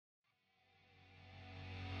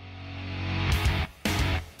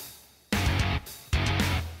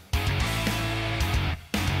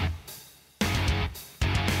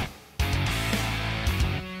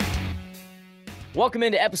Welcome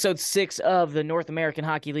into episode 6 of the North American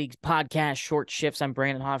Hockey League podcast, Short Shifts. I'm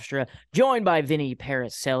Brandon Hofstra, joined by Vinny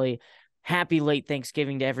Paracelli. Happy late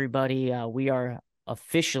Thanksgiving to everybody. We are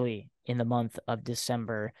officially in the month of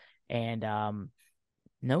December, and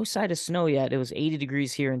no sight of snow yet. It was 80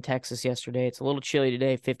 degrees here in Texas yesterday. It's a little chilly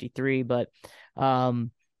today, 53, but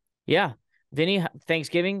yeah. Vinny,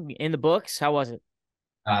 Thanksgiving in the books. How was it?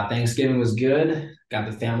 Thanksgiving was good. Got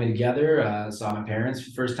the family together. Saw my parents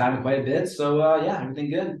for the first time in quite a bit. So, yeah,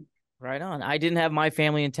 everything good. Right on. I didn't have my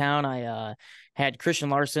family in town. I had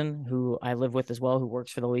Christian Larson, who I live with as well, who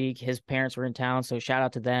works for the league. His parents were in town, so shout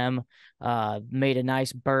out to them. Made a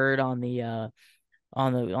nice bird on the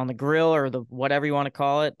grill, or the whatever you want to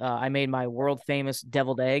call it. I made my world famous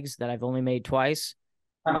deviled eggs that I've only made twice.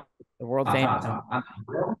 Time The world out, time famous. out, time out. On the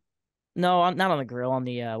grill? No, not on the grill. On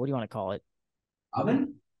the what do you want to call it?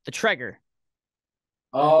 Oven? The Traeger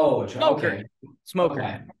Oh, smoker. okay. Smoker.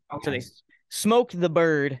 Okay. So Okay. they smoked the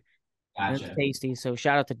bird. And it's Gotcha. tasty. So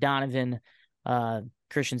shout out to Donovan,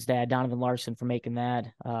 Christian's dad, Donovan Larson, for making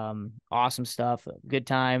that. Awesome stuff. Good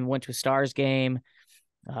time. Went to a Stars game.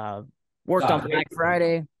 Worked on Black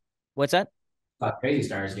Friday. What's that? Crazy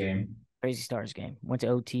Stars game. Crazy Stars game. Went to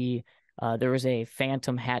OT. There was a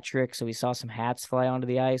phantom hat trick, so we saw some hats fly onto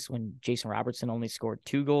the ice when Jason Robertson only scored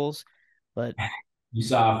 2 goals. But You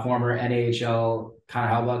saw a former NAHL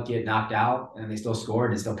Connor Hellebuyck get knocked out, and they still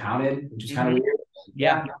scored and it still counted, which is kind of weird.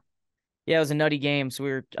 yeah. Yeah, it was a nutty game. So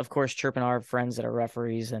we were, of course, chirping our friends that are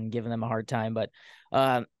referees and giving them a hard time. But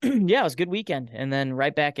yeah, it was a good weekend. And then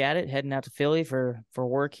right back at it, heading out to Philly for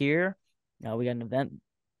work here. We got an event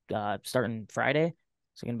starting Friday.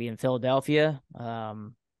 So going to be in Philadelphia.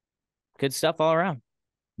 Good stuff all around.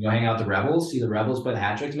 You know, hang out with the Rebels, see the Rebels play the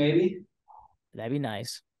hat tricks, maybe. That'd be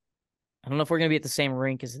nice. I don't know if we're going to be at the same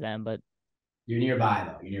rink as them, but You're nearby,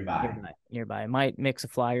 though. You're nearby. nearby. Might mix a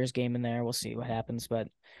Flyers game in there. We'll see what happens. But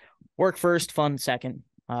work first, fun second.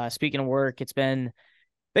 Speaking of work, it's been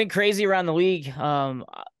crazy around the league.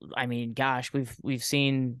 I mean, gosh, we've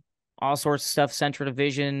seen all sorts of stuff. Central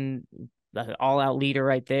Division, the all-out leader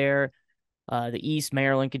right there. The East,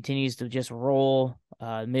 Maryland continues to just roll.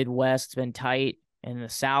 Midwest's been tight, and the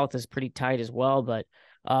South is pretty tight as well. But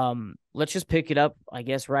let's just pick it up, I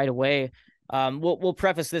guess, right away. We'll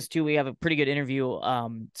preface this too. We have a pretty good interview.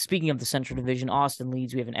 Speaking of the Central Division, Austin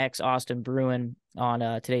leads. We have an ex-Austin Bruin on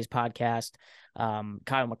today's podcast.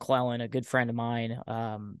 Kyle McClellan, a good friend of mine.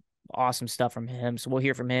 Awesome stuff from him. So we'll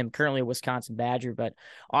hear from him. Currently a Wisconsin Badger, but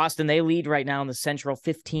Austin, they lead right now in the Central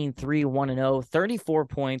 15-3-1-0, 34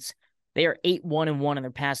 points. They are 8-1-1 in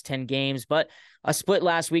their past 10 games, but a split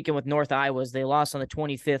last weekend with North Iowa's. They lost on the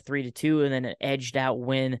 25th, 3-2, and then an edged out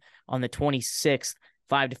win on the 26th,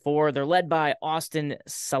 5-4. They're led by Austin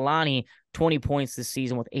Salani, 20 points this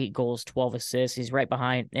season with 8 goals, 12 assists. He's right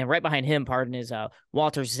behind him, is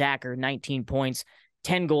Walter Zacher, 19 points,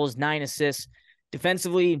 10 goals, 9 assists.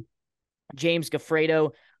 Defensively, James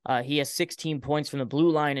Gaffredo, he has 16 points from the blue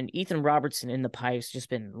line, and Ethan Robertson in the pipes, just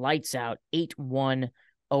been lights out, 8-1,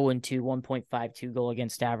 0-2, 1.52 goal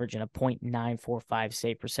against average, and a .945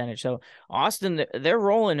 save percentage. So Austin, they're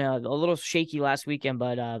rolling. A little shaky last weekend,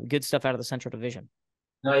 but good stuff out of the Central Division.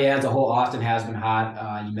 No, yeah, as a whole, Austin has been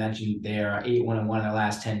hot. You mentioned they're 8-1-1 in their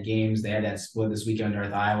last 10 games. They had that split this weekend with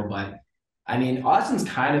North Iowa, but I mean, Austin's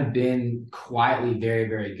kind of been quietly very,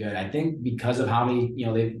 very good. I think because of how many,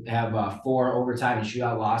 they have 4 overtime and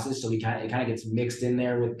shootout losses, so it kind of gets mixed in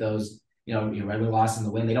there with those, regular losses in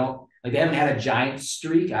the win. They haven't had a giant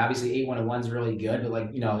streak. Obviously, 8-1-1 is really good,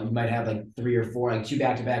 but you might have 3 or 4, 2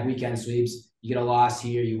 back-to-back weekend sweeps. You get a loss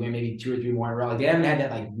here, you win maybe 2 or 3 more in a row. They haven't had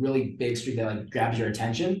that really big streak that grabs your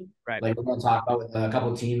attention. Right. We're going to talk about with a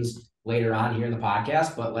couple of teams later on here in the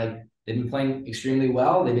podcast, but they've been playing extremely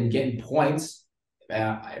well. They've been getting points,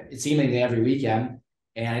 seemingly every weekend.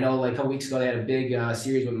 And I know a couple weeks ago they had a big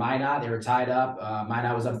series with Minot. They were tied up.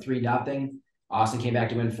 Minot was up 3-0. Austin came back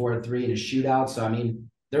to win 4-3 in a shootout. So I mean,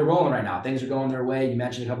 they're rolling right now. Things are going their way. You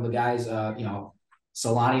mentioned a couple of guys,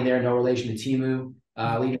 Solani there, no relation to Timu,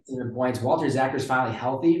 leading the team in points. Walter Zacher's finally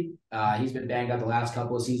healthy. He's been banged up the last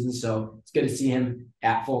couple of seasons, so it's good to see him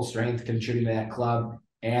at full strength contributing to that club.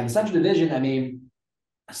 And the Central Division, I mean,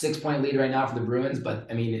 a 6-point lead right now for the Bruins, but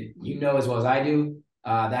I mean, as well as I do,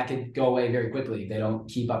 that could go away very quickly if they don't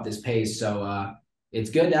keep up this pace. So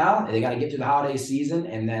it's good now. They got to get through the holiday season,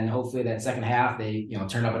 and then hopefully that second half they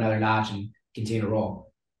turn up another notch and continue to roll.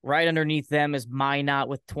 Right underneath them is Minot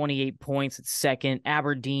with 28 points at second.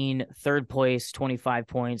 Aberdeen, third place, 25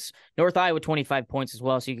 points. North Iowa, 25 points as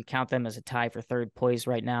well, so you could count them as a tie for third place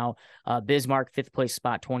right now. Bismarck, fifth place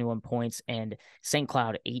spot, 21 points. And St.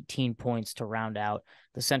 Cloud, 18 points to round out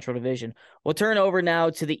the Central Division. We'll turn over now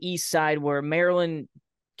to the east side where Maryland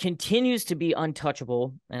continues to be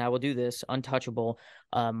untouchable, and I will do this, untouchable.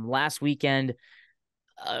 Last weekend,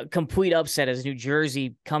 a complete upset as New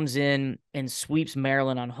Jersey comes in and sweeps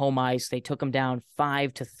Maryland on home ice. They took them down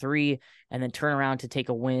 5-3 and then turn around to take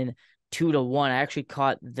a win 2-1. I actually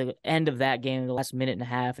caught the end of that game in the last minute and a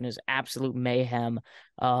half, and it was absolute mayhem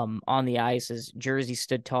on the ice as Jersey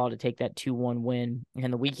stood tall to take that 2-1 win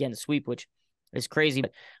and the weekend sweep, which is crazy.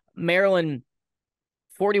 But Maryland,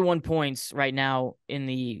 41 points right now in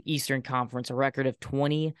the Eastern Conference, a record of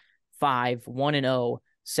 25-1-0.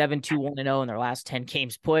 7-2-1-0 in their last 10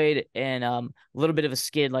 games played, and a little bit of a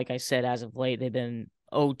skid, like I said, as of late. They've been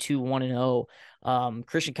 0-2-1-0.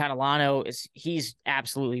 Christian Catalano he's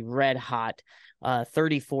absolutely red hot.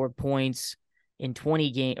 34 points in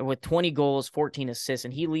 20 games with 20 goals, 14 assists,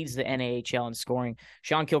 and he leads the NAHL in scoring.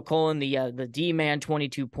 Sean Kilcullen, the D-man,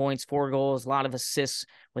 22 points, 4 goals, a lot of assists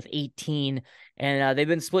with 18, and they've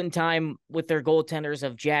been splitting time with their goaltenders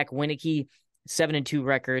of Jack Winicky, 7-2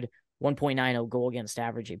 record, 1.90 goal against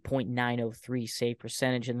average, a .903 save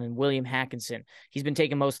percentage. And then William Hackinson, he's been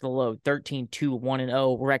taking most of the load,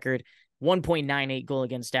 13-2-1-0 record, 1.98 goal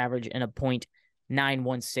against average, and a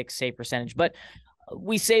 .916 save percentage. But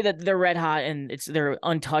we say that they're red hot and they're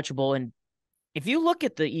untouchable. And if you look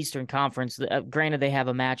at the Eastern Conference, granted they have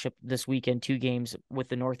a matchup this weekend, 2 games with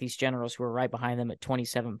the Northeast Generals, who are right behind them at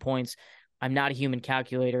 27 points. I'm not a human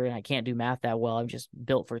calculator, and I can't do math that well. I'm just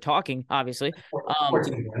built for talking, obviously.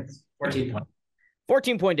 14 points.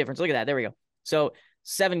 14-point difference. Look at that. There we go. So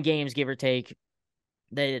 7 games, give or take,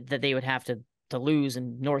 that they would have to lose,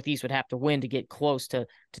 and Northeast would have to win to get close to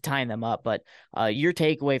tying them up. But your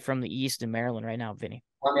takeaway from the East and Maryland right now, Vinny?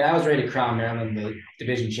 Well, I mean, I was ready to crown Maryland the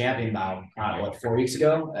division champion about 4 weeks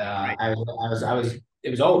ago. It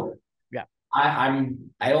was over. Yeah. I'm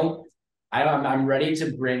ready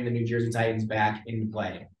to bring the New Jersey Titans back into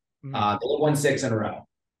play. Mm-hmm. They won 6 in a row.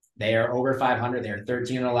 They are over 500. They are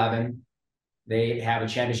 13-11. They have a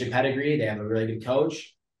championship pedigree. They have a really good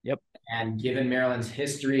coach. Yep. And given Maryland's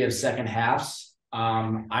history of second halves,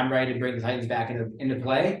 I'm ready to bring the Titans back into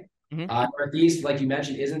play. Mm-hmm. Northeast, like you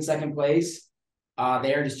mentioned, is in second place.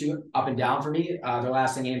 They are just too up and down for me. Their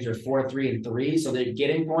last 10 games are 4-3-3, so they're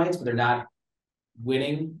getting points, but they're not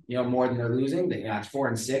winning, more than they're losing. It's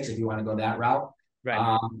 4-6 if you want to go that route.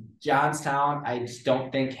 Right. Johnstown, I just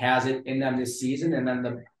don't think has it in them this season. And then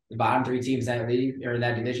the bottom 3 teams in that league or in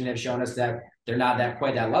that division have shown us that they're not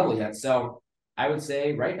quite that level yet. So I would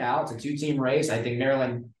say right now it's a 2-team race. I think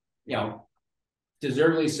Maryland,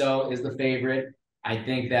 deservedly so, is the favorite. I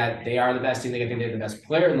think that they are the best team. I think they're the best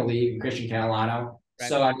player in the league, Christian Catalano. Right.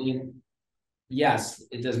 So, I mean, yes,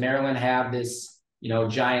 does Maryland have this,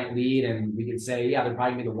 giant lead? And we could say, yeah, they're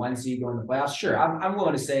probably going to be the 1 seed going to the playoffs. Sure, I'm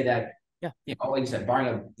willing to say that, like you said,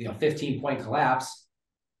 barring a 15-point collapse,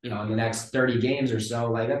 in the next 30 games or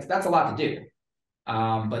so, like that's a lot to do.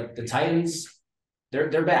 But the Titans,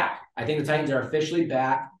 they're back. I think the Titans are officially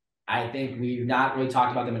back. I think we've not really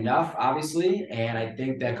talked about them enough, obviously. And I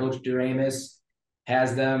think that Coach Duramus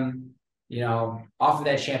has them, off of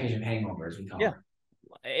that championship hangover, as we call it.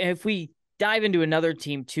 If we dive into another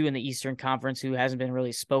team, too, in the Eastern Conference who hasn't been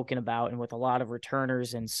really spoken about, and with a lot of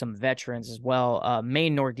returners and some veterans as well,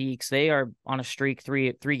 Maine Nordiques, they are on a streak,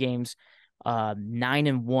 three games,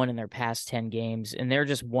 9-1 in their past 10 games, and they're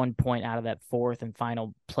just 1 point out of that 4th and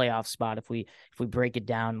final playoff spot if we break it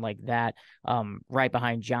down like that, right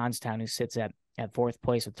behind Johnstown, who sits at 4th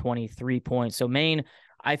place with 23 points. So Maine,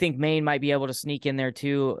 I think Maine might be able to sneak in there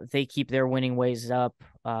too. They keep their winning ways up.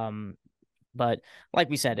 But like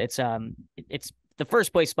we said, it's the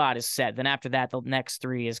first place spot is set. Then after that, the next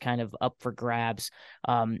 3 is kind of up for grabs,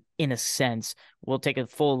 in a sense. We'll take a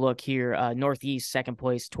full look here. Northeast, 2nd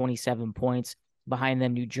place, 27 points. Behind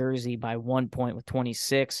them, New Jersey by 1 point with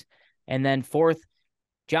 26. And then 4th,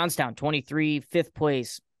 Johnstown, 23. 5th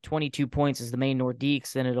place, 22 points is the Maine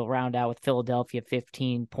Nordiques. Then it'll round out with Philadelphia,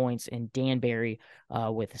 15 points, and Danbury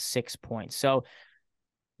with 6 points. So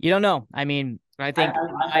you don't know. I mean, I think,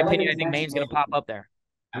 in my opinion, I think Maine's going to pop up there.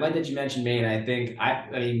 I like that you mentioned Maine. I think, I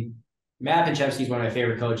mean, Matt Pinchevsky is one of my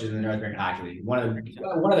favorite coaches in the North American Hockey League. One of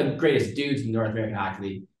the greatest dudes in the North American Hockey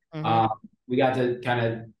League. Mm-hmm. We got to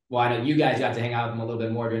I know you guys got to hang out with him a little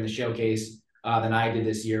bit more during the showcase than I did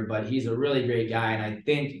this year, but he's a really great guy. And I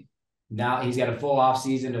think now he's got a full off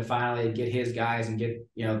season to finally get his guys and get,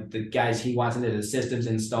 the guys he wants into the systems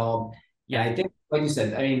installed. Yeah, I think like you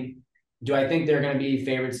said, I mean, do I think they're going to be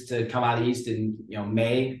favorites to come out of the East in,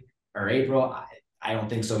 May or April? I don't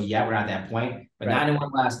think so yet. We're not at that point. But Right.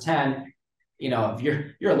 9-1 last 10, if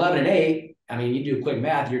you're 11-8, I mean, you do quick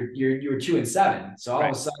math, you're 2-7. So all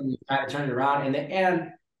of a sudden you kind of turn it around,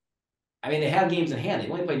 and I mean, they have games in hand. They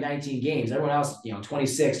only played 19 games. Everyone else,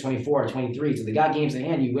 26, 24, 23. So they got games in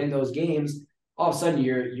hand. You win those games, all of a sudden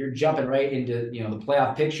you're jumping right into the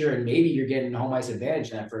playoff picture, and maybe you're getting home ice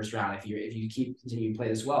advantage in that first round if you continue to play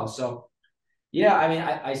this well. So yeah, I mean,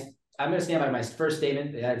 I'm going to stand by my first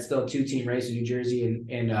statement that it's still a 2-team race in New Jersey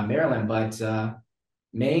and Maryland, but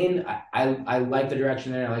Maine, I like the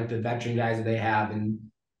direction there. I like the veteran guys that they have, and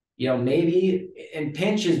maybe, and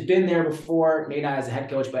Pinch has been there before, maybe not as a head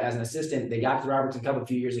coach, but as an assistant. They got the Robertson Cup a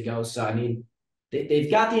few years ago. So, I mean,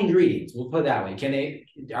 they've got the ingredients. We'll put it that way.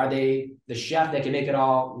 Are they the chef that can make it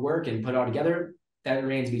all work and put it all together? That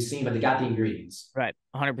remains to be seen, but they got the ingredients. Right.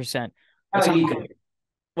 100%. Kind of like me cooking.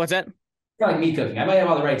 What's that? Kind of like me cooking. I might have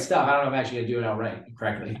all the right stuff. I don't know if I'm actually going to do it all right,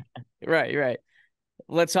 correctly. Right.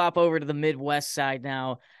 Let's hop over to the Midwest side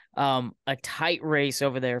now. A tight race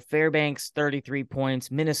over there. Fairbanks, 33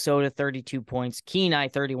 points. Minnesota, 32 points. Kenai,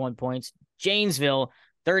 31 points. Janesville,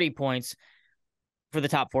 30 points for the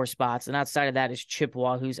top 4 spots. And outside of that is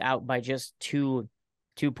Chippewa, who's out by just two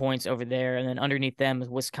points over there. And then underneath them is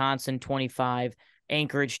Wisconsin, 25,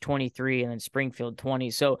 Anchorage, 23, and then Springfield,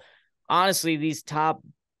 20. So honestly, these top,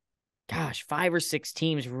 5 or 6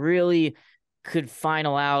 teams really could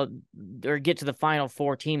final out or get to the final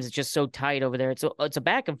 4 teams. It's just so tight over there. It's a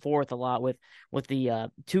back and forth a lot with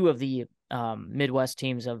the 2 of the Midwest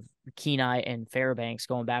teams of Kenai and Fairbanks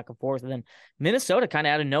going back and forth. And then Minnesota kind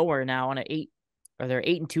of out of nowhere now on they're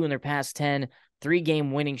 8-2 in their past 10,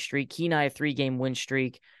 3-game winning streak. Kenai, a 3-game win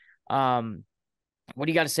streak. What do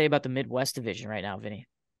you got to say about the Midwest division right now, Vinny?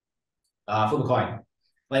 Flip a coin.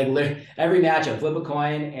 Like every matchup, flip a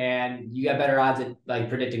coin, and you got better odds at like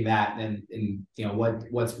predicting that than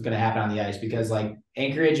what's going to happen on the ice, because like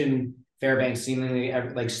Anchorage and Fairbanks seemingly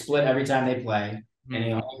split every time they play, and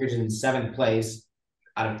Anchorage is in 7th place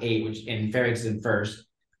out of 8, which in Fairbanks is in 1st.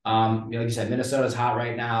 Like you said, Minnesota's hot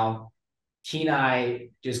right now.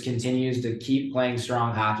 Kenai just continues to keep playing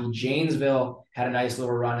strong hockey. Janesville had a nice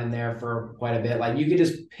little run in there for quite a bit. Like you could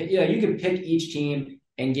just you could pick each team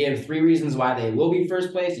and give 3 reasons why they will be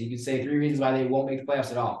first place. You could say 3 reasons why they won't make the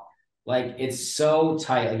playoffs at all. Like, it's so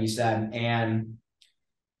tight, like you said. And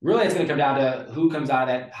really, it's going to come down to who comes out of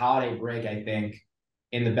that holiday break, I think,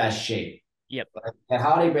 in the best shape. Yep. That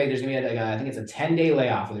holiday break, there's going to be, I think it's a 10-day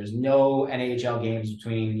layoff where there's no NAHL games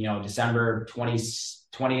between, December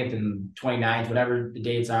 20th and 29th, whatever the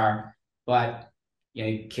dates are. But,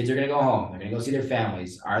 kids are going to go home. They're going to go see their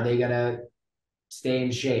families. Are they going to stay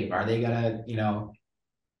in shape? Are they going to,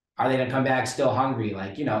 are they going to come back still hungry?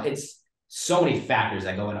 Like, it's so many factors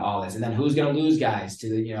that go into all this. And then who's going to lose guys to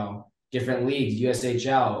the, different leagues,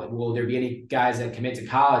 USHL? Will there be any guys that commit to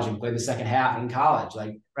college and play the second half in college?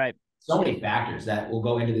 Like, right. So many factors that will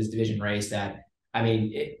go into this division race that, I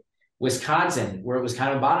mean, Wisconsin, where it was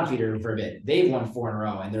kind of a bottom feeder for a bit, they've won 4 in a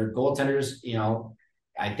row, and their goaltenders,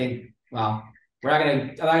 I think, well,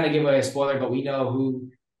 I'm not going to give away a spoiler, but we know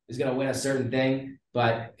who is going to win a certain thing.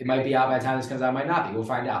 But it might be out by the time this comes out. It might not be. We'll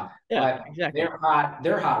find out. Yeah, but exactly. They're hot.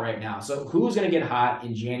 They're hot right now. So who's going to get hot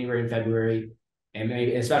in January and February, and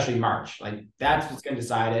maybe especially March? Like, that's what's going to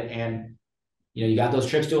decide it. And you got those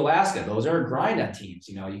trips to Alaska. Those are a grind on teams.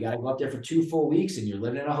 You got to go up there for 2 full weeks, and you're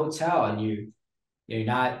living in a hotel, and you're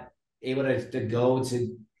not able to go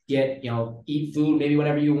to get eat food maybe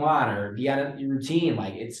whenever you want or be on your routine.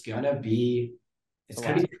 Like, it's gonna be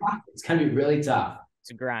tough. It's gonna be really tough.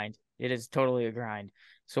 It's a grind. It is totally a grind.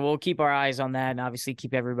 So we'll keep our eyes on that and obviously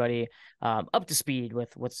keep everybody up to speed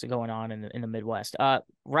with what's going on in the Midwest.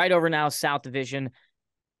 Right over now, South Division,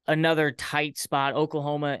 another tight spot.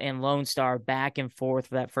 Oklahoma and Lone Star back and forth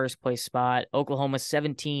for that first place spot. Oklahoma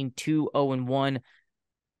 17-2-0-1,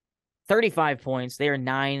 35 points. They are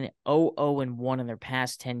 9-0-0-1 in their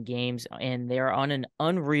past 10 games, and they are on an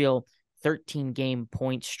unreal 13-game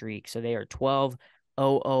point streak. So they are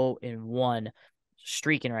 12-0-0-1.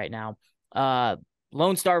 Streaking right now.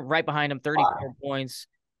 Lone Star right behind them, 34 points,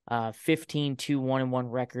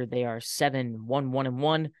 15-2-1-1 record. They are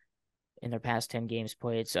 7-1-1-1 in their past 10 games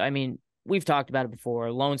played. So, I mean, we've talked about it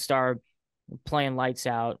before. Lone Star playing lights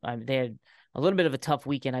out. They had a little bit of a tough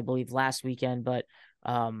weekend, I believe, last weekend, but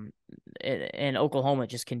and Oklahoma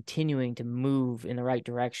just continuing to move in the right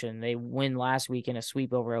direction. They win last week in a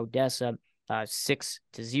sweep over Odessa,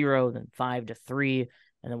 6-0, then 5-3,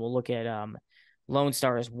 and then we'll look at Lone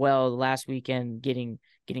Star as well last weekend,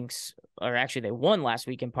 or actually they won last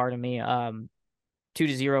weekend, 2-0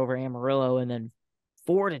 over Amarillo, and then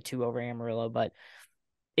 4-2 over Amarillo, but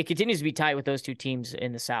it continues to be tight with those two teams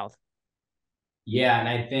in the South. Yeah, and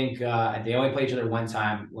I think they only played each other one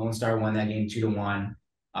time. Lone Star won that game 2-1.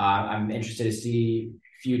 I'm interested to see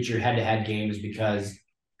future head-to-head games because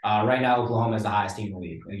right now Oklahoma is the highest team in the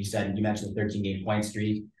league. Like you said, you mentioned the 13-game point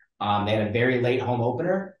streak. They had a very late home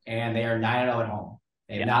opener, and they are 9-0 at home.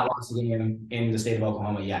 They have not lost a game in the state of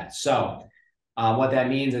Oklahoma yet. So what that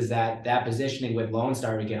means is that positioning with Lone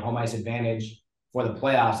Star to get home ice advantage for the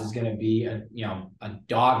playoffs is going to be a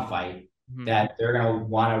dogfight that they're going to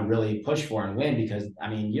want to really push for and win because, I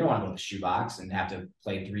mean, you don't want to go to the shoebox and have to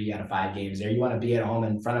play 3 out of 5 games there. You want to be at home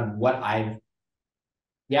in front of what I've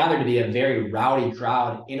gathered to be a very rowdy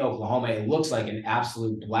crowd in Oklahoma. It looks like an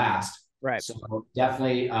absolute blast. Right. So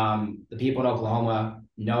definitely the people in Oklahoma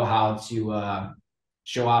know how to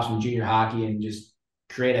show off some junior hockey and just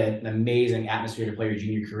create an amazing atmosphere to play your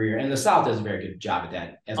junior career. And the South does a very good job at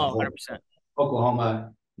that as a whole. 100%.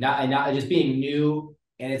 Oklahoma, not just being new,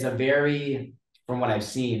 and it's a very, from what I've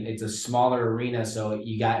seen, it's a smaller arena, so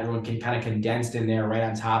you got everyone can kind of condensed in there right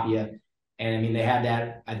on top of you. And I mean, they had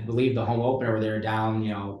that, I believe, the home opener where they were down,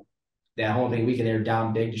 that home opening weekend, they were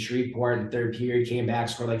down big to Shreveport in the third period, came back,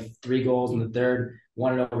 scored like 3 goals in the third,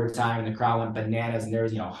 won it overtime, and the crowd went bananas, and there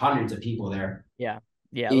was, hundreds of people there. Yeah.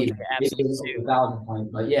 Absolutely.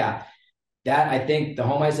 But yeah, that I think the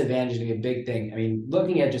home ice advantage is going to be a big thing. I mean,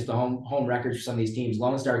 looking at just the home records for some of these teams,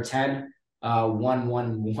 Lone Star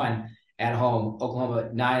 10-1-1-1 at home, Oklahoma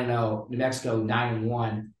 9-0, New Mexico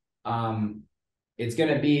 9-1. It's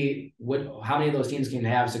going to be how many of those teams can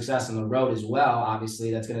have success on the road as well.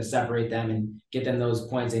 Obviously, that's going to separate them and get them those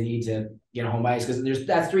points they need to get home ice because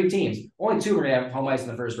that's 3 teams. Only 2 are going to have home ice in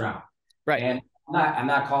the first round. Right. And I'm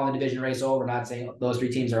not calling the division race over. I'm not saying those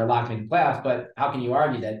 3 teams are locked to make the playoffs, but how can you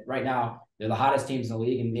argue that right now they're the hottest teams in the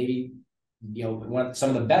league and maybe some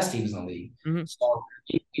of the best teams in the league? So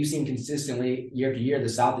you've seen consistently year to year the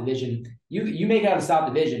South Division. You make it out of the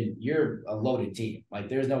South Division, you're a loaded team. Like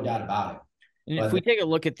there's no doubt about it. And if we take a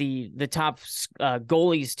look at the top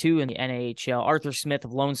goalies too in the NAHL, Arthur Smith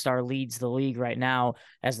of Lone Star leads the league right now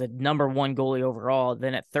as the number 1 goalie overall.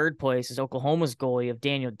 Then at 3rd place is Oklahoma's goalie of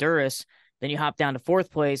Daniel Duras. Then you hop down to 4th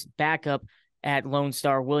place, backup at Lone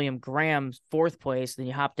Star, William Graham, 4th place. Then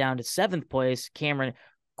you hop down to 7th place, Cameron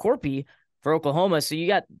Corpy for Oklahoma. So you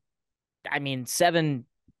got,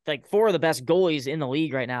 4 of the best goalies in the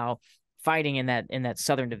league right now fighting in that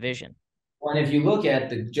Southern Division. Well, and if you look at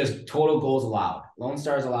the just total goals allowed, Lone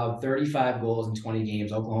Star has allowed 35 goals in 20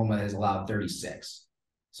 games. Oklahoma has allowed 36.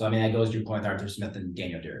 So, I mean, that goes to your point with Arthur Smith and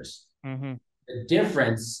Daniel Duras. The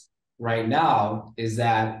difference right now is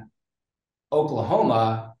that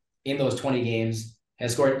Oklahoma, in those 20 games,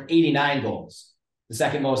 has scored 89 goals, the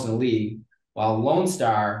second most in the league, while Lone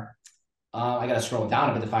Star, I got to scroll down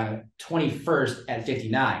a bit to find it, 21st at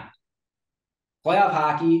 59. Playoff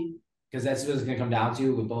hockey, because that's what it's going to come down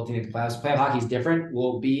to with both teams in the playoffs. Playoff hockey is different.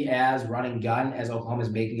 Will be as run and gun as Oklahoma is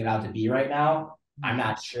making it out to be right now. I'm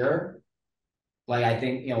not sure. Like, I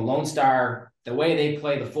think, Lone Star, the way they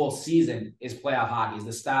play the full season is playoff hockey, is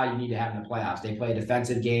the style you need to have in the playoffs. They play a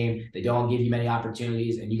defensive game. They don't give you many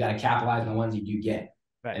opportunities, and you got to capitalize on the ones you do get.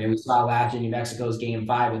 Right. And we saw last year New Mexico's game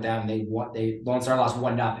 5 with them. Lone Star lost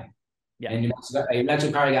 1-0. Yeah. And New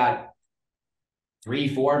Mexico probably got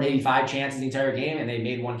 3, 4, maybe 5 chances the entire game, and they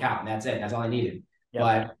made 1 count, and that's it. That's all they needed. Yep.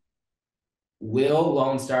 But will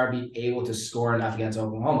Lone Star be able to score enough against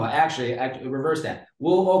Oklahoma? Actually, reverse that.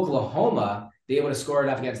 Will Oklahoma be able to score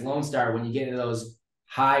enough against Lone Star when you get into those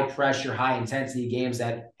high-pressure, high-intensity games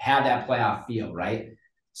that have that playoff feel, right?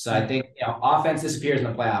 So I think, offense disappears in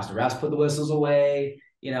the playoffs. The refs put the whistles away.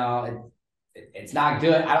 It's not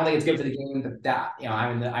good. I don't think it's good for the game. That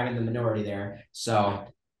I'm in the minority there. So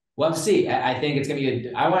we'll have to see. I think it's going to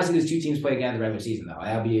be I want to see these 2 teams play again in the regular season, though.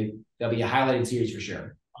 That'll be a highlighted series for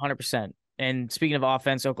sure. 100%. And speaking of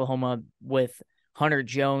offense, Oklahoma with Hunter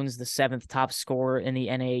Jones, the 7th top scorer in the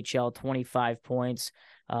NAHL, 25 points.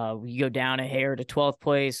 You go down a hair to 12th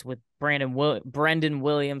place with Brendan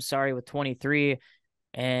Williams, with 23.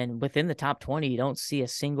 And within the top 20, you don't see a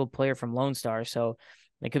single player from Lone Star. So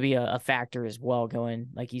that could be a factor as well going,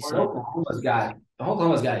 like you said.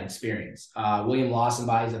 Oklahoma's got experience. William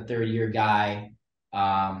Lawsonbody's a 3rd-year guy.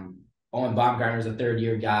 Owen Baumgartner's a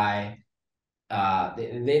 3rd-year guy.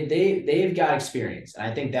 They've got experience. And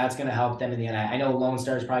I think that's going to help them in the NIL. I know Lone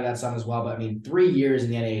Star's probably got some as well, but 3 years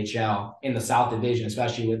in the NAHL in the South Division,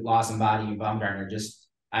 especially with Lawsonbody and Baumgartner, if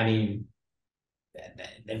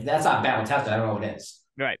that's not battle tested, I don't know what it is.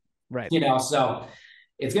 Right. So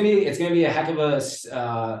it's gonna be a heck of a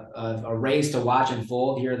race to watch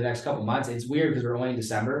unfold here the next couple months. It's weird because we're only in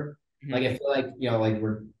December. Like I feel like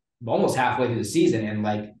we're almost halfway through the season, and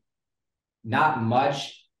like not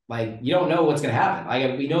much. Like you don't know what's going to happen.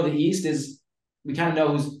 Like we know the East is, we kind of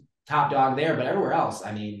know who's top dog there, but everywhere else,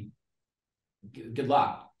 I mean, good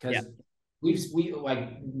luck because we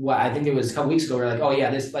like what I think it was a couple weeks ago. We're like, oh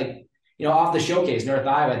yeah, this like off the showcase, North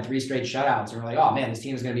Iowa had 3 straight shutouts, and we're like, oh man, this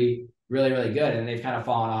team is going to be really really good, and they've kind of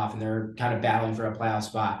fallen off, and they're kind of battling for a playoff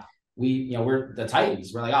spot. We're the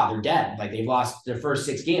Titans. We're like, oh, they're dead. Like they've lost their first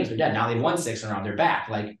 6 games, they're dead. Now they've won 6 in a row, they're back.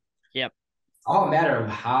 Like, yep, it's all a matter of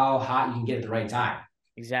how hot you can get at the right time.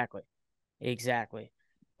 Exactly.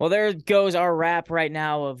 Well, there goes our wrap right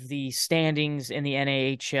now of the standings in the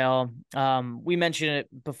NAHL. We mentioned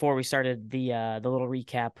it before we started the little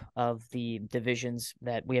recap of the divisions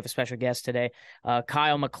that we have a special guest today.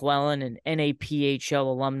 Kyle McClellan, an NAPHL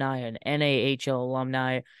alumni, an NAHL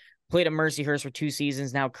alumni, played at Mercyhurst for 2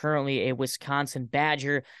 seasons, now currently a Wisconsin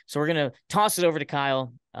Badger. So we're going to toss it over to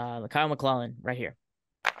Kyle McClellan right here.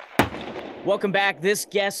 Welcome back. This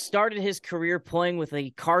guest started his career playing with the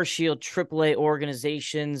CarShield AAA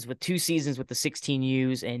organizations with 2 seasons with the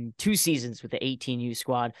 16Us and 2 seasons with the 18U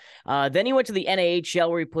squad. Then he went to the NAHL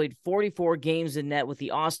where he played 44 games in net with the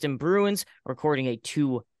Austin Bruins, recording a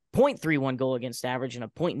 2.31 goal against average and a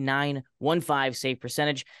 .915 save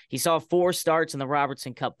percentage. He saw 4 starts in the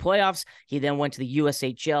Robertson Cup Playoffs. He then went to the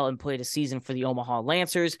USHL and played a season for the Omaha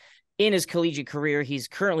Lancers. In his collegiate career, he's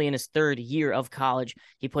currently in his 3rd year of college.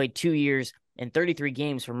 He played 2 years and 33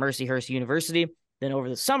 games for Mercyhurst University. Then over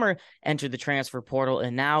the summer, entered the transfer portal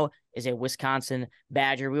and now is a Wisconsin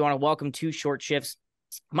Badger. We want to welcome to Short Shifts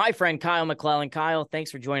my friend Kyle McClellan. Kyle, thanks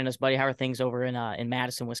for joining us, buddy. How are things over in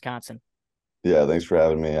Madison, Wisconsin? Yeah, thanks for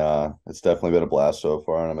having me. It's definitely been a blast so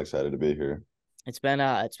far, and I'm excited to be here. It's been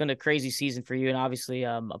a crazy season for you, and obviously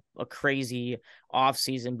a crazy off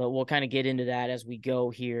season. But we'll kind of get into that as we go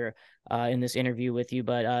here in this interview with you.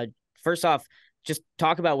 But first off, just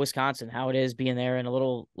talk about Wisconsin, how it is being there, and a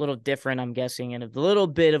little different, I'm guessing, and a little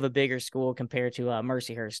bit of a bigger school compared to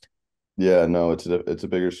Mercyhurst. Yeah, no, it's a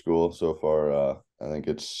bigger school so far. I think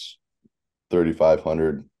it's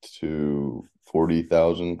 3,500 to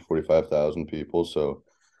 45,000 people, so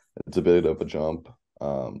it's a bit of a jump.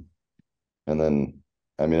 And then,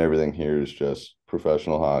 I mean, everything here is just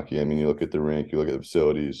professional hockey. I mean, you look at the rink, you look at the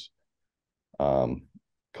facilities.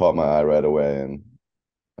 Caught my eye right away, and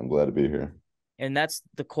I'm glad to be here. And that's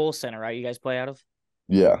the Cole Center, right? You guys play out of?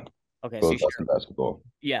 Yeah. Okay. Both basketball.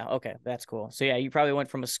 Yeah. Okay. That's cool. So yeah, you probably went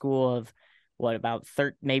from a school of what, about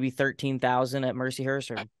maybe 13,000 at Mercyhurst,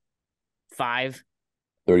 or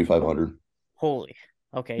 3,500. Holy.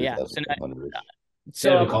 Okay. Yeah.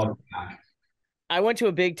 So I went to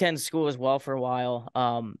a Big Ten school as well for a while.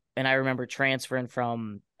 And I remember transferring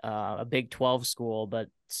from a Big 12 school, but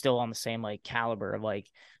still on the same like caliber of like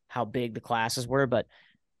how big the classes were. But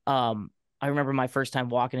I remember my first time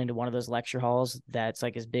walking into one of those lecture halls that's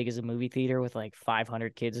like as big as a movie theater with like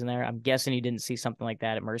 500 kids in there. I'm guessing you didn't see something like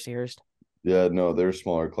that at Mercyhurst. Yeah, no, they're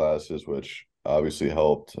smaller classes, which obviously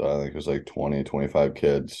helped. I think it was like 20, 25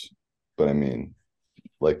 kids. But I mean,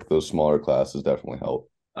 like those smaller classes definitely help.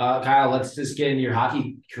 Kyle, let's just get into your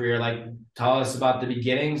hockey career. Like, tell us about the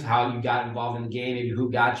beginnings, how you got involved in the game, maybe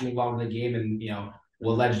who got you involved in the game, and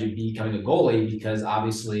what led you to becoming a goalie. Because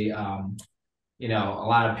obviously, a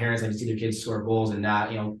lot of parents like to see their kids score goals, and not,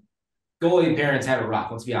 goalie parents have it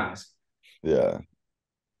rough. Let's be honest. Yeah.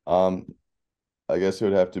 I guess it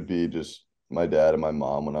would have to be just my dad and my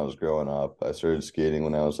mom when I was growing up. I started skating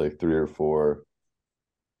when I was like 3 or 4.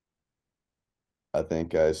 I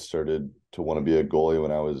think I started to want to be a goalie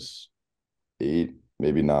when I was 8,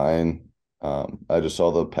 maybe 9. I just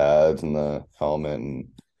saw the pads and the helmet and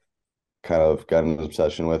kind of got an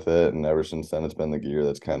obsession with it. And ever since then, it's been the gear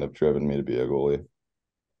that's kind of driven me to be a goalie.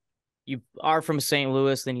 You are from St.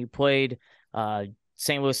 Louis, then you played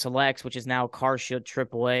St. Louis Selects, which is now CarShield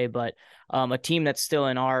AAA, but a team that's still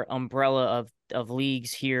in our umbrella of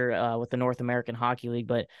leagues here with the North American Hockey League.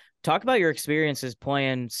 But talk about your experiences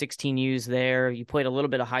playing 16Us there. You played a little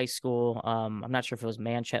bit of high school. I'm not sure if it was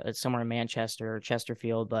Manchester, somewhere in Manchester or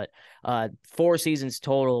Chesterfield, but 4 seasons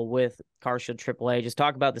total with CarShield AAA. Just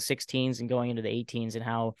talk about the 16s and going into the 18s and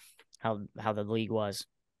how the league was.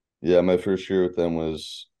 Yeah, my first year with them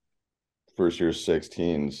was first year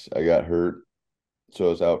 16s. I got hurt, so I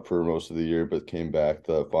was out for most of the year, but came back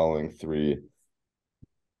the following 3.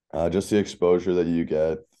 Just the exposure that you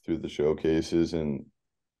get through the showcases and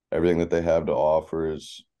everything that they have to offer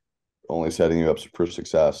is only setting you up for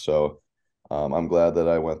success. So I'm glad that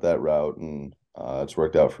I went that route, and it's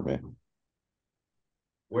worked out for me.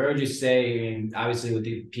 Where would you say, I mean, obviously with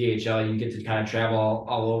the PHL, you get to kind of travel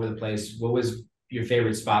all over the place. What was your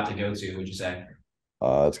favorite spot to go to, would you say?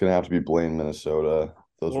 It's going to have to be Blaine, Minnesota.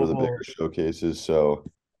 those were the Whoa. bigger showcases. So,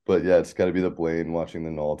 but yeah, it's got to be the Blaine watching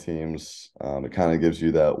the NAHL teams. It kind of gives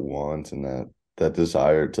you that want and that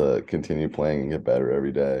desire to continue playing and get better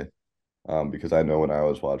every day. Because I know when I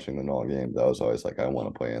was watching the NAHL games, I was always like, I want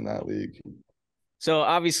to play in that league. So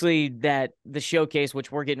obviously the showcase,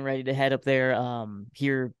 which we're getting ready to head up there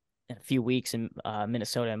here in a few weeks in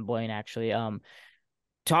Minnesota and Blaine, actually.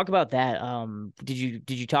 Talk about that. Did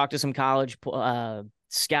you talk to some college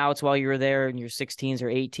scouts while you were there in your 16s or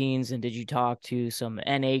 18s, and did you talk to some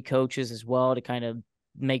NA coaches as well to kind of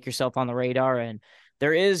make yourself on the radar? And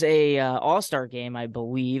there is a all-star game, I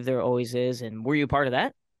believe there always is. And were you a part of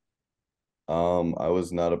that? I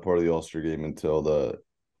was not a part of the All-Star game until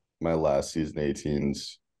my last season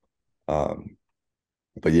 18s.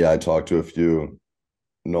 But yeah, I talked to a few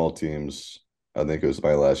NAHL teams. I think it was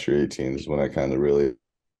my last year 18s when I kind of really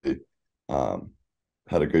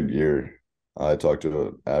had a good year. I talked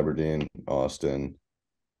to Aberdeen, Austin,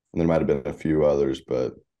 and there might have been a few others,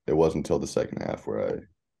 but it wasn't until the second half where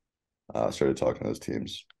I started talking to those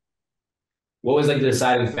teams. What was like the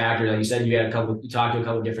deciding factor? Like you said, you talked to a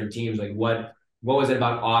couple different teams. Like what was it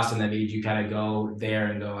about Austin that made you kind of go there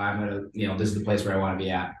and go, I'm gonna, this is the place where I want to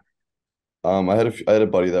be at? I had a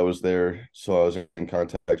buddy that was there, so I was in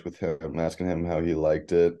contact with him, asking him how he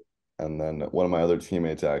liked it. And then one of my other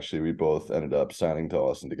teammates, actually, we both ended up signing to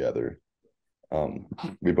Austin together.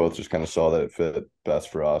 We both just kind of saw that it fit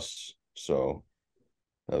best for us. So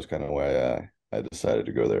that was kind of why I decided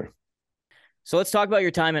to go there. So let's talk about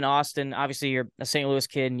your time in Austin. Obviously, you're a St. Louis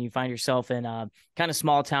kid and you find yourself in kind of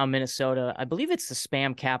small town Minnesota. I believe it's the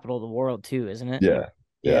spam capital of the world too, isn't it? Yeah.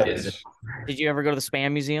 Yeah. Did you ever go to the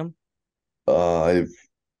Spam Museum? I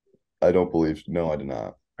don't believe. No, I did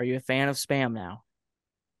not. Are you a fan of Spam now?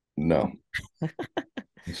 No.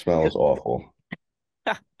 The smell is awful.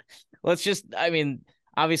 I mean,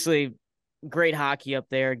 obviously, great hockey up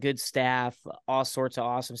there, good staff, all sorts of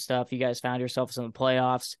awesome stuff. You guys found yourselves in the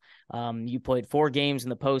playoffs. You played 4 games in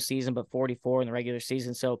the postseason, but 44 in the regular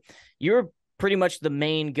season. So you're pretty much the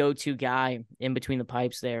main go-to guy in between the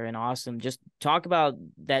pipes there in Austin. Just talk about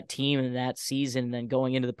that team and that season, and then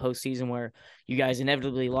going into the postseason where you guys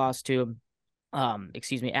inevitably lost to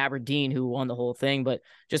Aberdeen, who won the whole thing. But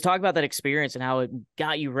just talk about that experience and how it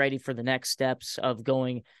got you ready for the next steps of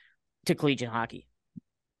going to collegiate hockey.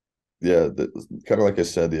 Yeah, kind of like I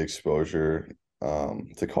said, the exposure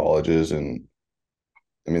to colleges, and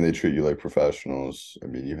I mean, they treat you like professionals. I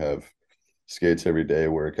mean, you have skates every day,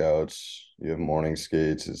 workouts, you have morning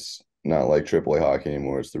skates. It's not like AAA hockey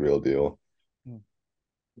anymore. It's the real deal.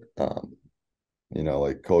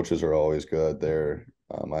 Like coaches are always good there.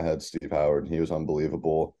 I had Steve Howard, he was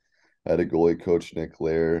unbelievable. I had a goalie coach, Nick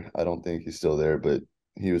Lair. I don't think he's still there, but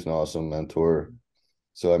he was an awesome mentor.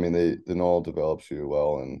 So, I mean, the NAHL develops you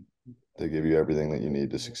well, and they give you everything that you need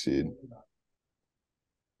to succeed.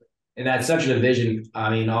 And that's such a division. I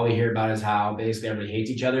mean, all we hear about is how basically everybody hates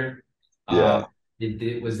each other. Yeah.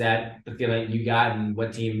 Was that the feeling you got, and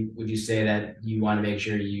what team would you say that you want to make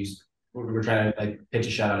sure we're trying to like pitch a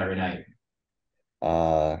shutout every night?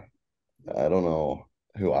 I don't know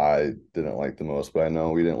who I didn't like the most, but I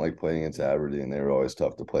know we didn't like playing against Aberdeen. They were always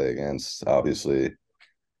tough to play against, obviously,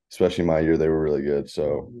 especially my year, they were really good.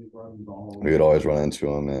 So we would always run into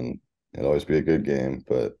them, and it'd always be a good game,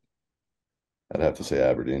 but I'd have to say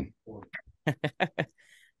Aberdeen.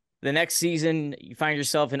 The next season, you find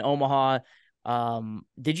yourself in Omaha.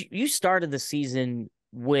 You started the season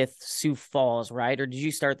with Sioux Falls, right? Or did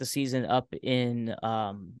you start the season up in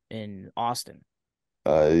Austin?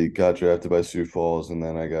 I got drafted by Sioux Falls, and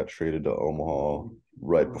then I got traded to Omaha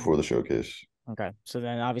right before the showcase. Okay. So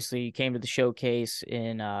then obviously you came to the showcase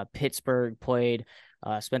in Pittsburgh, played,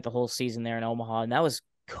 spent the whole season there in Omaha, and that was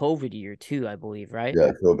COVID year too, I believe, right?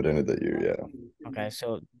 Yeah, COVID ended that year, yeah. Okay.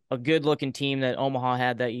 So a good looking team that Omaha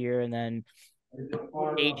had that year, and then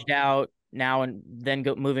aged out now and then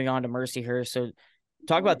moving on to Mercyhurst. So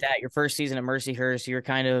talk about that. Your first season at Mercyhurst, you're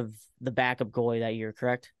kind of the backup goalie that year,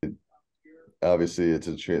 correct? Obviously, it's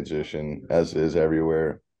a transition, as is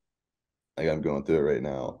everywhere. Like I'm going through it right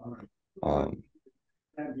now.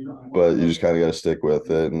 But you just kind of got to stick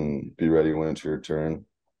with it and be ready when it's your turn.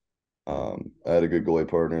 I had a good goalie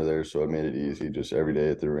partner there, so it made it easy. Just every day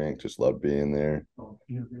at the rink, just loved being there.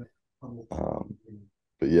 But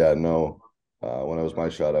yeah, no, when it was my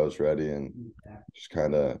shot, I was ready and just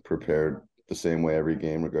kind of prepared the same way every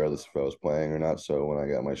game, regardless if I was playing or not. So when I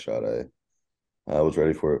got my shot, I was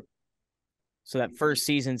ready for it. So that first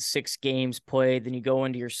season, 6 games played, then you go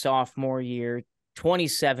into your sophomore year,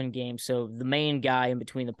 27 games. So the main guy in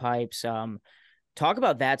between the pipes. Talk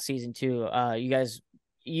about that season too.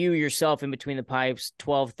 You yourself in between the pipes,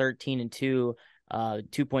 12, 13, and 2.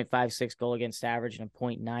 .256 goal against average and a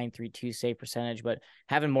 .932 save percentage, but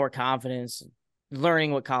having more confidence,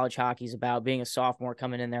 learning what college hockey is about, being a sophomore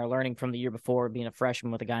coming in there, learning from the year before, being a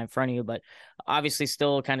freshman with a guy in front of you, but obviously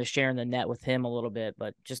still kind of sharing the net with him a little bit.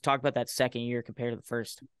 But just talk about that second year compared to the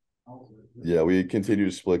first. Yeah, we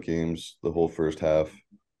continued to split games the whole first half,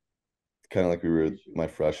 kind of like we were my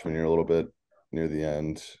freshman year a little bit near the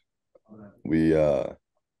end.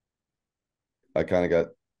 I kind of got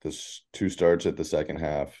this 2 starts at the second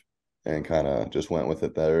half and kind of just went with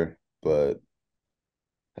it there. But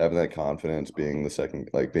having that confidence being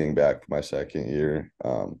being back for my second year,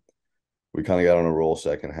 we kind of got on a roll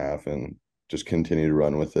second half and just continued to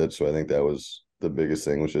run with it. So I think that was the biggest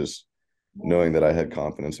thing, was just knowing that I had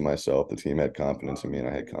confidence in myself, the team had confidence in me, and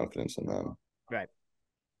I had confidence in them. Right.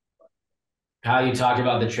 How you talked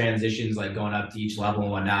about the transitions, like going up to each level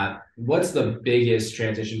and whatnot. What's the biggest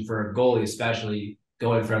transition for a goalie, especially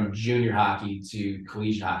going from junior hockey to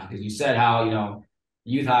collegiate hockey? Because you said how,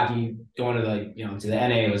 youth hockey going to to the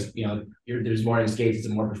NA was, there's more skates, it's a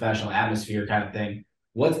more professional atmosphere kind of thing.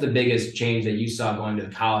 What's the biggest change that you saw going to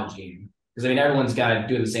the college game? Because everyone's got to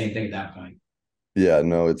do the same thing at that point. Yeah,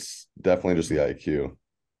 no, it's definitely just the IQ.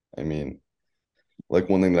 I mean, like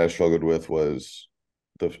one thing that I struggled with was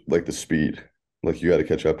the speed. Like you got to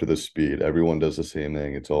catch up to the speed. Everyone does the same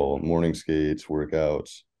thing. It's all morning skates,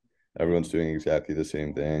 workouts. Everyone's doing exactly the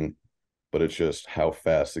same thing, but it's just how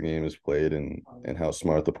fast the game is played and how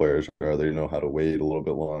smart the players are. They know how to wait a little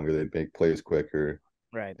bit longer. They make plays quicker.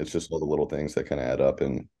 Right. It's just all the little things that kind of add up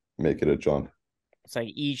and make it a jump. It's like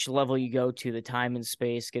each level you go to, the time and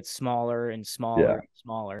space gets smaller and smaller and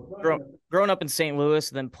smaller. Growing up in St. Louis,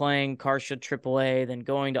 then playing CarShield AAA, then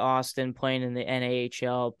going to Austin, playing in the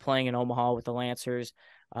NAHL, playing in Omaha with the Lancers,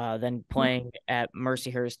 then playing at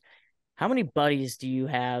Mercyhurst. How many buddies do you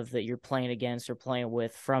have that you're playing against or playing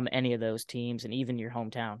with from any of those teams and even your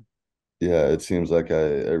hometown? Yeah, it seems like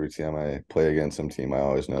every time I play against some team, I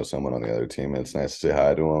always know someone on the other team. It's nice to say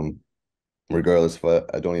hi to them, regardless if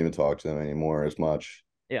I don't even talk to them anymore as much.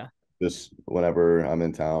 Yeah. Just whenever I'm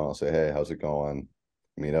in town, I'll say, hey, how's it going?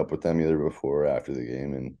 Meet up with them either before or after the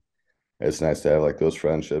game. And it's nice to have like those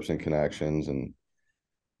friendships and connections. And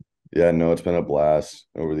yeah, no, it's been a blast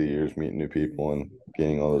over the years meeting new people and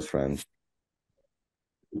gaining all those friends.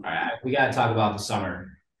 All right, we got to talk about the summer,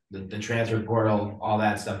 the transfer portal, all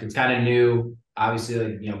that stuff. It's kind of new.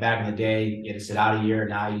 Obviously, like, back in the day, you had to sit out a year.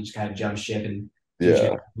 Now you just kind of jump ship and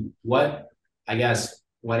what, I guess,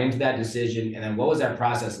 went into that decision, and then what was that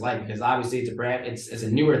process like? Because obviously it's a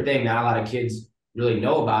newer thing. Not a lot of kids really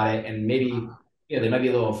know about it, and maybe they might be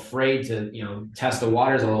a little afraid to test the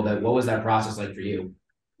waters a little bit. What was that process like for you?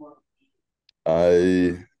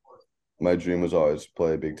 My dream was always to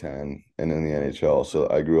play Big Ten and in the NHL. So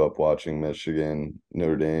I grew up watching Michigan,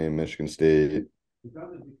 Notre Dame, Michigan State,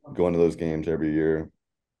 going to those games every year.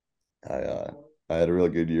 I had a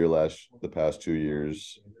really good year the past 2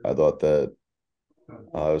 years. I thought that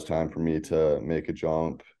it was time for me to make a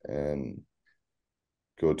jump and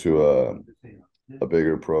go to a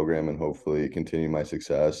bigger program and hopefully continue my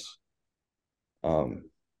success.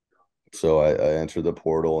 So I entered the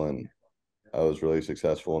portal and I was really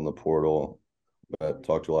successful in the portal. I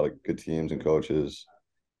talked to a lot of good teams and coaches.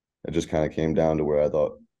 It just kind of came down to where I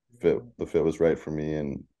thought the fit was right for me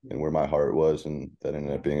and where my heart was, and that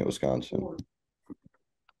ended up being at Wisconsin.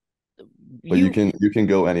 But you can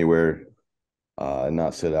go anywhere and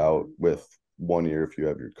not sit out with 1 year if you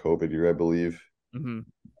have your COVID year, I believe. Mm-hmm.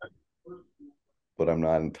 But I'm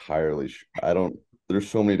not entirely sure. There's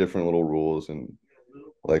so many different little rules, and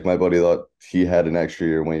like my buddy thought he had an extra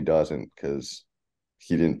year when he doesn't because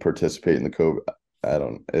he didn't participate in the COVID.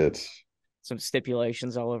 It's some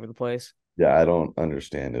stipulations all over the place. Yeah, I don't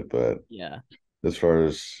understand it, but yeah, as far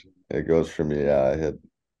as it goes for me, yeah, I had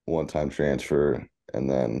one-time transfer, and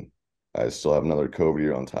then I still have another COVID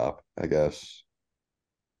year on top, I guess.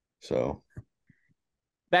 So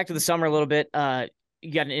back to the summer a little bit.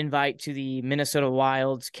 You got an invite to the Minnesota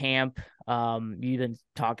Wild's camp. You've been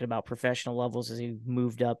talking about professional levels as you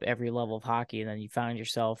moved up every level of hockey, and then you found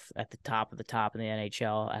yourself at the top of the top in the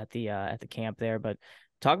NHL at the camp there. But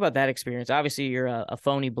talk about that experience. Obviously, you're a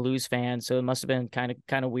phony Blues fan, so it must have been kind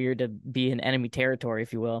of weird to be in enemy territory,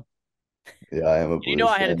 if you will. Yeah, I am a Blues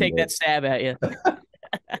I had to take that stab at you.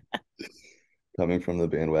 Coming from the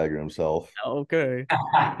bandwagon himself. Okay.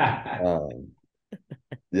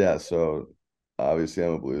 Yeah, so obviously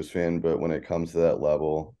I'm a Blues fan, but when it comes to that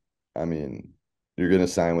level, I mean, you're going to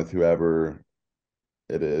sign with whoever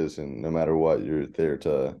it is, and no matter what, you're there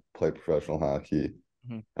to play professional hockey.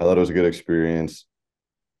 Mm-hmm. I thought it was a good experience.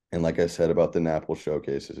 And like I said about the NAPHL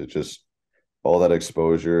Showcases, it's just all that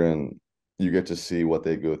exposure, and you get to see what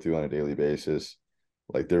they go through on a daily basis,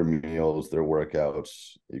 like their meals, their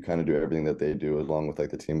workouts. You kind of do everything that they do along with like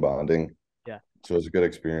the team bonding. Yeah. So it was a good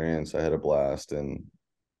experience. I had a blast, and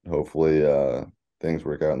hopefully things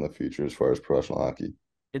work out in the future as far as professional hockey.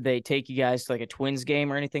 Did they take you guys to like a Twins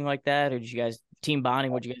game or anything like that? Or did you guys team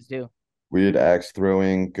bonding? What'd you guys do? We did axe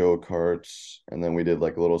throwing, go-karts, and then we did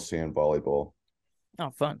like a little sand volleyball Oh,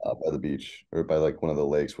 fun. by the beach or by like one of the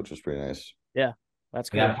lakes, which was pretty nice. Yeah. That's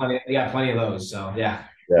We cool. got plenty. We got plenty of those. So yeah,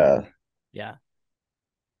 Yeah. Yeah.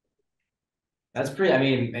 that's pretty. I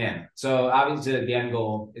mean, man. So obviously, the end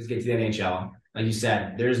goal is get to the NHL. Like you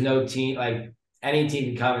said, there's no team. Like any team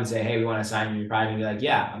can come and say, "Hey, we want to sign you." You're probably gonna be like,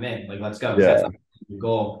 "Yeah, I'm in. Like, let's go." Yeah. That's not your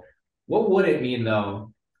goal. What would it mean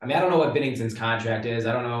though? I mean, I don't know what Binnington's contract is.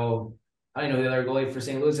 I don't know. I don't know who the other goalie for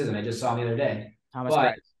St. Louis is, and I just saw him the other day. Thomas But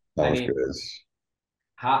Greiss. I Thomas mean, Chris.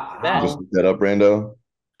 That- Just how look that up, Brando.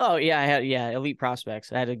 Oh yeah, I had elite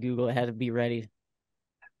prospects. I had to Google it, had to be ready.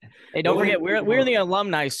 Hey, don't What forget, would- we're in the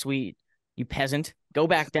alumni suite, you peasant. Go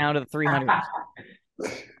back down to the 300.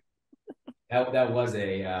 that was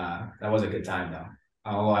a good time though.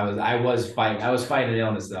 Oh, I was fighting an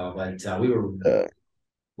illness though, but we were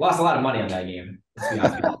lost a lot of money on that game. Let's be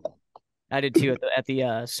honest with you. I did too at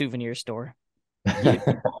the souvenir store.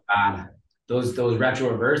 God, those retro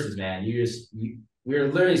reverses, man. We were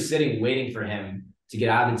literally sitting waiting for him to get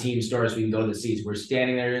out of the team store so we can go to the seats. We're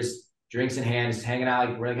standing there, just drinks in hand, just hanging out.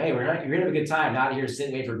 Like we're like, hey, you're gonna have a good time, not here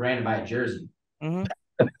sitting waiting for Brandon to buy a jersey.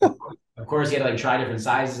 Mm-hmm. Of course, he had to like try different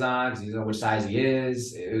sizes on because he doesn't know which size he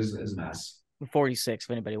is. It was a mess. 46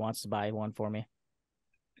 if anybody wants to buy one for me.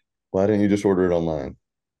 Why didn't you just order it online?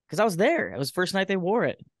 Because I was there. It was the first night they wore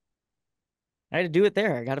it. I had to do it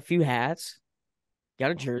there. I got a few hats,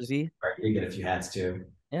 got a jersey. You get a few hats too.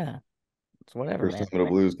 Yeah. It's whatever, First man. time at a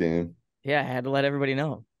Blues game. Yeah, I had to let everybody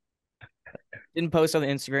know. Didn't post on the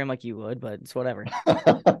Instagram like you would, but it's whatever.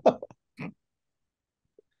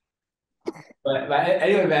 But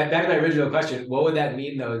anyway, back to my original question, what would that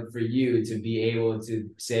mean though for you to be able to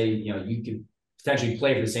say, you could potentially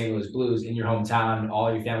play for the St. Louis Blues in your hometown,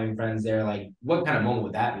 all your family and friends there? Like, what kind of moment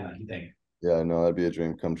would that be like, you think? Yeah, no, that'd be a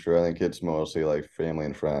dream come true. I think it's mostly like family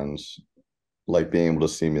and friends, like being able to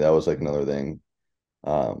see me. That was like another thing.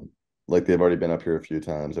 Like they've already been up here a few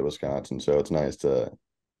times at Wisconsin, so it's nice to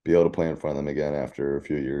be able to play in front of them again after a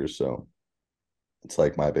few years. So it's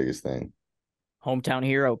like my biggest thing. Hometown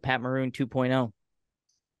hero, Pat Maroon 2.0.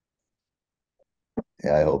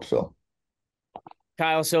 Yeah, I hope so.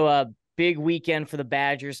 Kyle, so a big weekend for the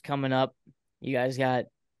Badgers coming up. You guys got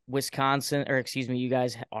Wisconsin, or excuse me, you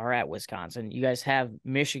guys are at Wisconsin. You guys have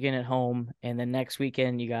Michigan at home, and then next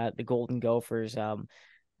weekend you got the Golden Gophers.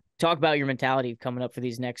 Talk about your mentality coming up for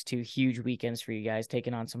these next two huge weekends for you guys,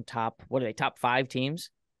 taking on some top 5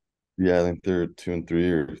 teams? Yeah, I think they're 2 and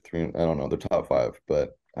 3 or 3. I don't know. They're top 5,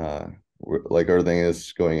 but like our thing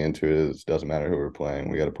is going into it is doesn't matter who we're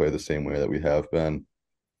playing. We got to play the same way that we have been.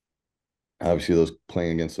 Obviously, those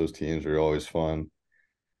playing against those teams are always fun.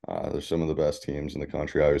 They're some of the best teams in the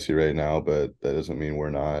country, obviously, right now, but that doesn't mean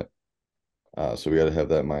we're not. So we got to have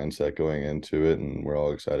that mindset going into it, and we're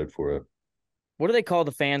all excited for it. What do they call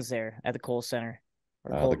the fans there at the Kohl Center?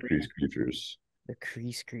 The Crease Creatures. The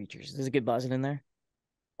Crease Creatures. There's a good buzzing in there.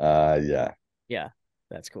 Yeah. Yeah,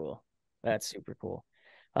 that's cool. That's super cool.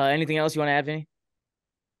 Anything else you want to add, Vinny?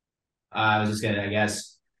 I was just gonna, I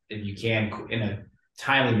guess, if you can, in a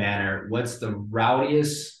timely manner, what's the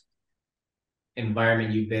rowdiest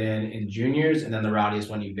environment you've been in juniors, and then the rowdiest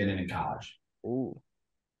one you've been in college? Ooh.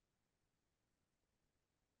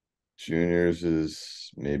 Juniors is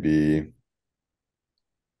maybe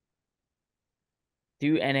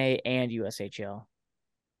Do NA and USHL.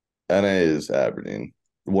 NA is Aberdeen.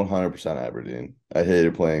 100% Aberdeen. I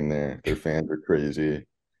hated playing there. Their fans are crazy.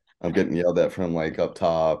 I'm getting yelled at from like up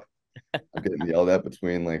top. I'm getting yelled at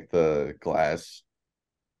between like the glass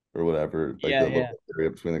or whatever, like the little area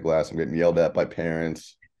between the glass. I'm getting yelled at by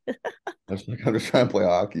parents. I'm just trying to play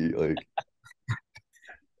hockey. Like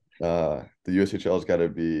the USHL's got to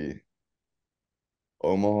be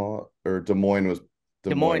Omaha or Des Moines was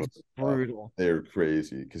brutal. They're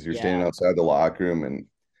crazy because you're standing outside the locker room and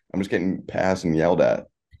I'm just getting passed and yelled at.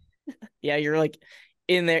 Yeah, you're like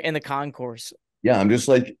in there in the concourse. Yeah, I'm just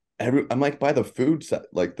like I'm like by the food set,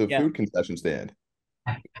 like the food concession stand.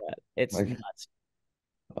 Yeah, it's like, nuts.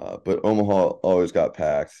 But Omaha always got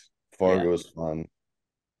packed. Fargo was fun.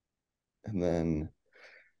 And then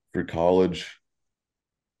for college,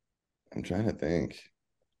 I'm trying to think.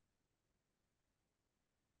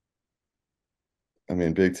 I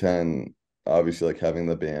mean, Big Ten, obviously, like having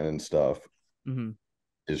the band and stuff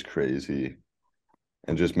is crazy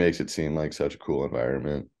and just makes it seem like such a cool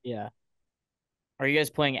environment. Yeah. Are you guys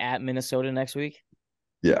playing at Minnesota next week?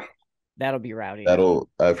 Yeah. That'll be rowdy.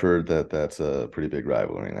 I've heard that's a pretty big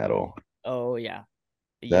rivalry. Oh yeah.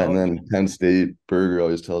 That and then Penn State. Berger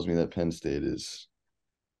always tells me that Penn State is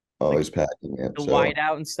always packing it. The white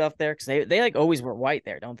out and stuff there, because they like always wear white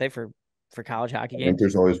there, don't they, for college hockey games? I think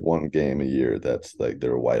there's always one game a year that's like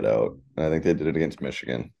they're white out. And I think they did it against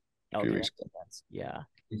Michigan a few weeks ago. Yeah.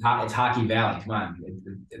 It's Hockey Valley. Come on.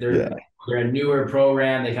 They're a newer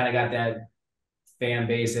program. They kind of got that fan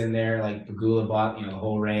base in there, like Pagula bought, the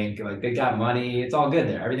whole rank. Like they got money. It's all good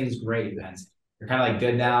there. Everything's great. They're kind of like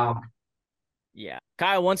good now. Yeah.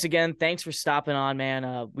 Kyle, once again, thanks for stopping on,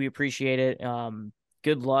 man. We appreciate it.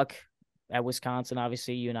 Good luck at Wisconsin.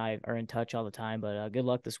 Obviously, you and I are in touch all the time, but good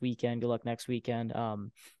luck this weekend. Good luck next weekend.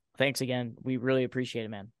 Thanks again. We really appreciate it,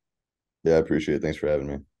 man. Yeah, I appreciate it. Thanks for having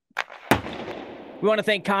me. We want to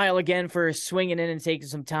thank Kyle again for swinging in and taking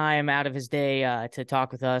some time out of his day to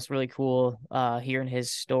talk with us. Really cool hearing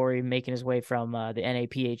his story, making his way from the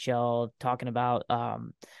NAPHL, talking about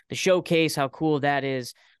the showcase, how cool that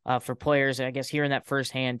is for players. I guess hearing that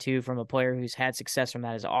firsthand, too, from a player who's had success from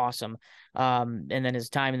that is awesome. And then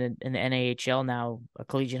his time in the NAHL, now a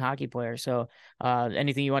collegiate hockey player. So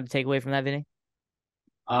anything you want to take away from that, Vinny?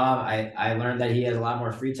 I learned that he has a lot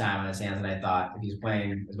more free time on his hands than I thought, if he's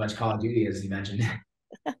playing as much Call of Duty as he mentioned.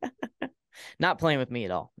 Not playing with me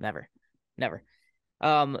at all. Never.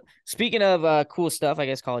 Speaking of cool stuff, I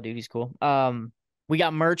guess Call of Duty's cool. We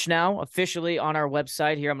got merch now officially on our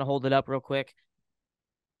website here. I'm going to hold it up real quick.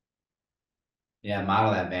 Yeah,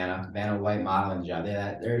 model that Vanna White modeling job.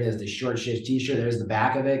 There it is, the short shift t-shirt. There's the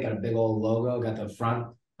back of it. Got a big old logo. Got the front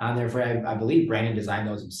on there for, I believe Brandon designed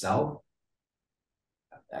those himself.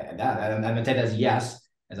 I'm gonna take that as a yes,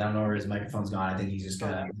 as I don't know where his microphone's gone. I think he's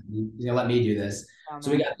gonna let me do this. So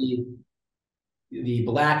we got the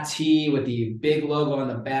black tee with the big logo on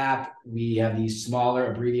the back. We have the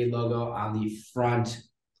smaller abbreviated logo on the front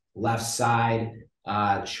left side.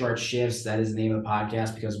 Short shifts, that is the name of the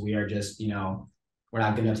podcast, because we are just, we're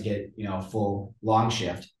not good enough to get, full long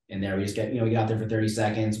shift in there. We just get, we get out there for 30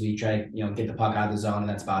 seconds. We try to, get the puck out of the zone, and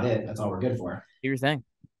that's about it. That's all we're good for. Do your thing.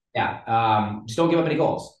 Yeah. Just don't give up any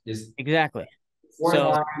goals. Just exactly.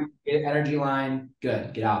 Line, get energy line.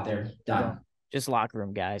 Good. Get out there. Done. Just locker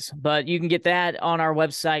room guys. But you can get that on our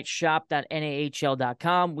website,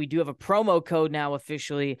 shop.nahl.com. We do have a promo code now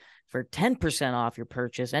officially for 10% off your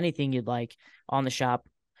purchase. Anything you'd like on the shop.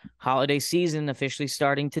 Holiday season officially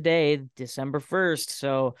starting today, December 1st.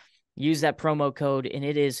 So use that promo code, and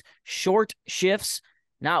it is short shifts,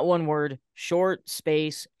 not one word, short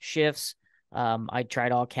space shifts. I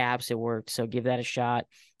tried all caps. It worked. So give that a shot.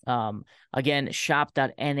 Again,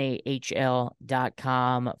 shop.nahl.com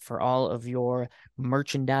for all of your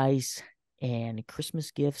merchandise and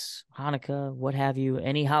Christmas gifts, Hanukkah, what have you,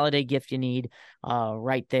 any holiday gift you need,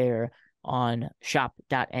 right there on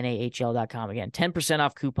shop.nahl.com. Again, 10%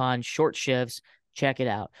 off coupon, short shifts. Check it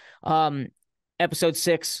out. Episode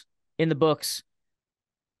 6 in the books.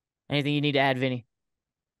 Anything you need to add, Vinny?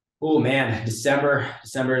 Oh man, December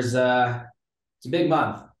is it's a big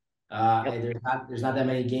month. There's not that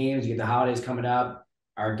many games. You get the holidays coming up.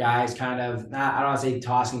 Our guys kind of I don't want to say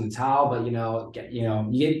tossing the towel, but you've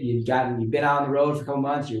been on the road for a couple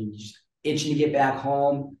months. You're just itching to get back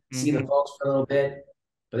home, see the folks for a little bit.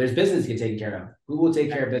 But there's business to get taken care of. Who will take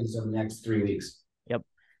care of business over the next 3 weeks? Yep,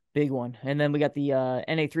 big one. And then we got the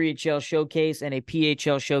NA3HL Showcase and a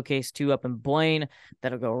PHL Showcase 2 up in Blaine.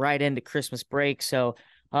 That'll go right into Christmas break. So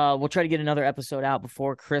we'll try to get another episode out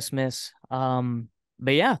before Christmas. But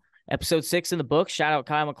yeah, episode 6 in the book. Shout out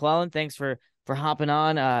Kyle McClellan. Thanks for hopping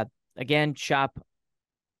on. Again, shop.nahl.com.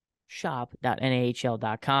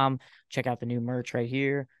 Check out the new merch right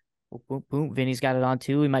here. Boom, boom, boom. Vinny's got it on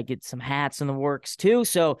too. We might get some hats in the works too.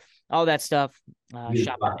 So all that stuff.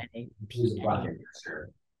 Shop.nahl.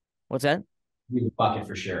 What's that? Use a bucket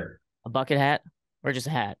for sure. A bucket hat or just a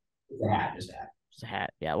hat? Just a hat. Just a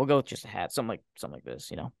hat. Yeah, we'll go with just a hat. Something like this,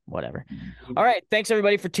 whatever. All right. Thanks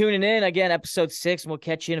everybody for tuning in. Again, episode 6, and we'll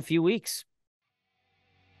catch you in a few weeks.